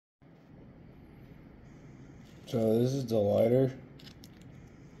So this is the lighter.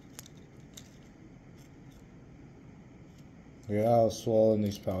 Look at how swollen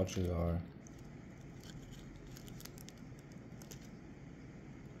these pouches are.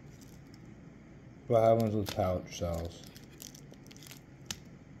 What happens with pouch cells?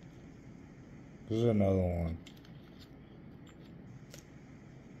 This is another one.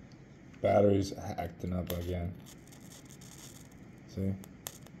 Battery's acting up again. See?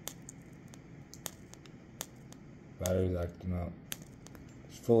 Battery's acting up.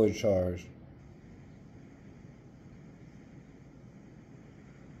 It's fully charged.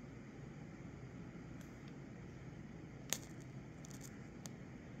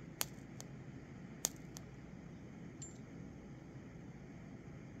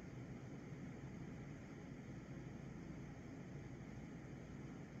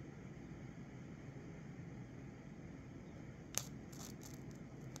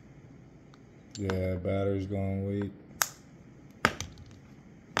 Yeah, battery's going weak.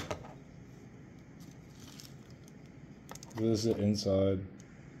 This is the inside.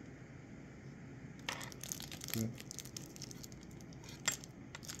 Okay.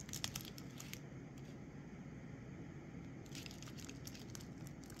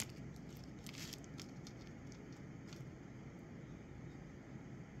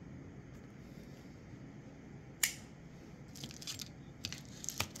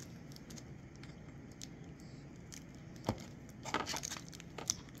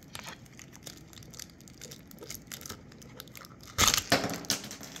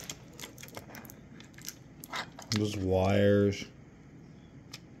 Those wires.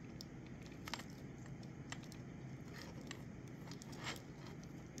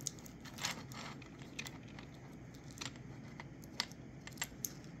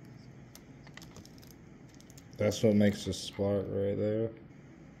 That's what makes the spark right there.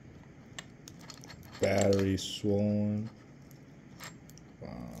 Battery swollen. Wow.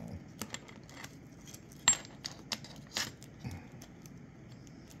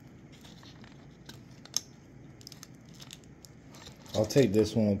 I'll take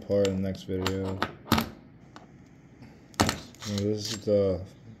this one apart in the next video. This is the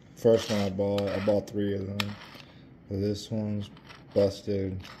first one I bought. I bought 3 of them. This one's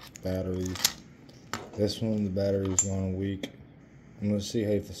busted batteries. This one, the battery's going weak. I'm gonna see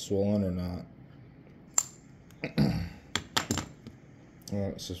if it's swollen or not.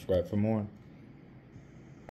 Alright, subscribe for more.